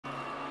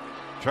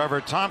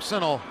Trevor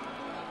Thompson will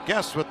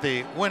guess with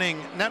the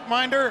winning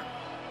netminder.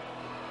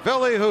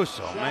 Ville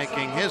Husso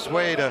making his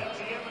way to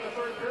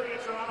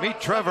meet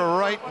Trevor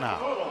right now.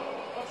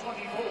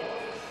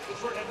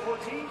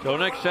 So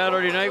next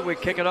Saturday night we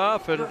kick it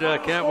off, and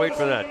can't wait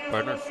for that,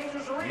 partner.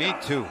 Me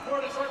too.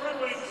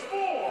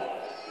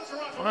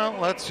 Well,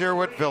 let's hear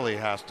what Ville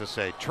has to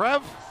say.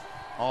 Trev,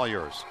 all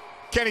yours.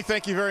 Kenny,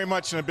 thank you very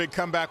much, and a big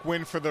comeback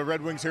win for the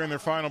Red Wings here in their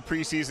final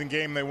preseason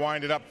game. They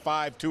winded up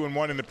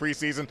 5-2-1 in the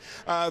preseason.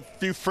 A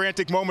few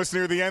frantic moments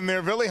near the end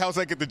there. Ville, how's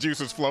that get the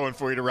juices flowing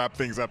for you to wrap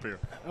things up here?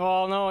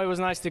 Well, no, it was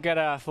nice to get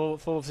a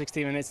full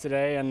 60 minutes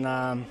today, and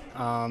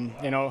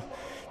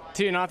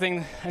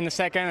 2-0 in the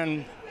second,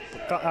 and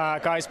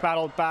guys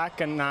battled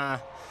back, and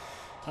the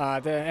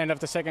end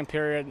of the second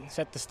period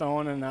set the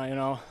stone, and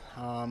I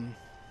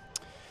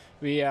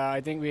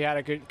think we had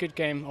a good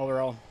game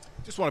overall.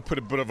 Just want to put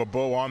a bit of a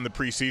bow on the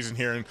preseason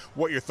here, and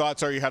what your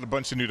thoughts are. You had a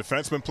bunch of new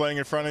defensemen playing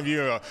in front of you,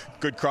 a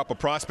good crop of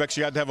prospects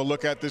you had to have a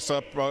look at this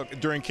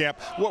during camp.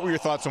 What were your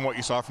thoughts on what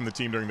you saw from the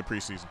team during the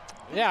preseason?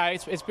 Yeah,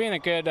 it's been a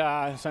good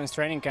since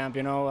training camp.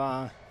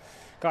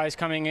 Guys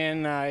coming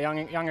in,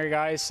 younger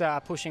guys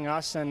pushing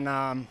us, and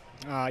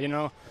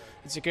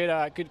it's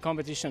a good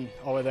competition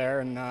over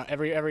there, and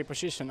every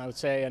position I would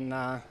say, and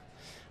I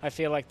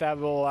feel like that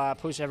will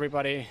push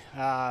everybody.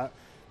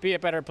 Be a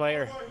better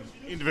player.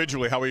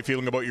 Individually, how are you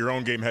feeling about your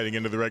own game heading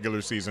into the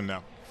regular season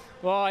now?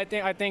 Well, I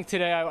think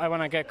today I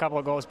want to get a couple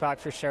of goals back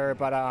for sure,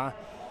 but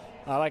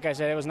like I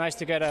said, it was nice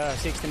to get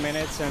 60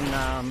 minutes,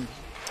 and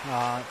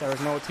there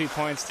was no 2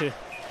 points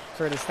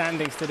for the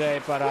standings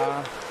today, but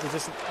we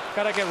just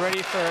got to get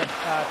ready for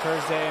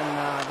Thursday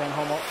and then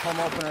home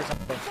openers.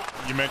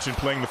 You mentioned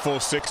playing the full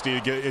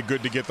 60,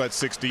 good to get that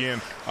 60 in.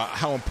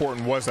 How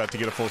important was that to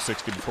get a full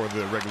 60 before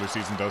the regular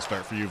season does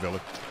start for you, Ville?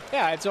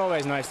 Yeah, it's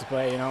always nice to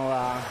play.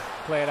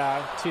 Played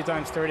 2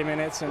 times 30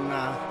 minutes and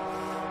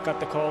got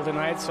the call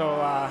tonight, so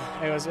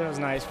it was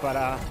nice.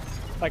 But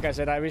like I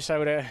said, I wish I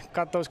would have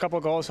got those couple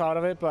goals out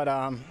of it. But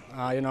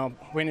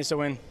win is a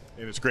win.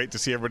 And it's great to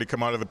see everybody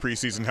come out of the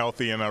preseason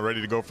healthy and ready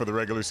to go for the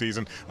regular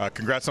season.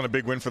 Congrats on a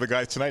big win for the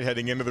guys tonight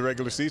heading into the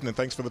regular season, and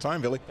thanks for the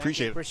time, Ville.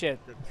 Appreciate it.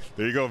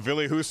 There you go,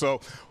 Ville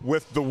Husso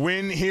with the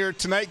win here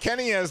tonight.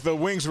 Kenny, as the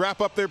Wings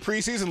wrap up their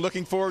preseason,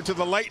 looking forward to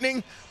the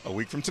Lightning a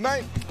week from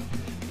tonight.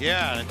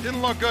 Yeah, it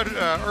didn't look good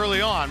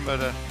early on, but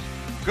a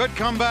good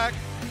comeback.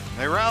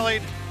 They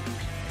rallied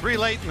 3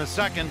 late in the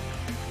second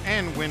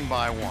and win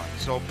by 1.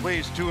 So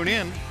please tune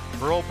in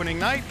for opening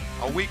night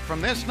a week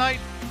from this night,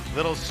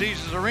 Little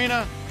Caesars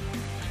Arena.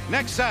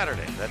 Next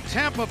Saturday, the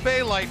Tampa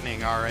Bay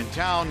Lightning are in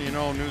town.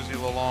 Newsy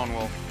Lalonde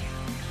will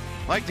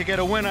like to get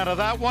a win out of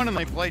that one, and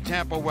they played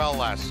Tampa well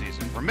last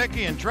season. For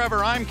Mickey and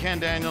Trevor, I'm Ken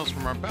Daniels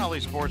from our Bally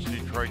Sports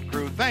Detroit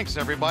crew. Thanks,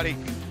 everybody.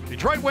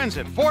 Detroit wins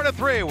it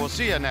 4-3. We'll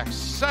see you next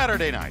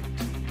Saturday night.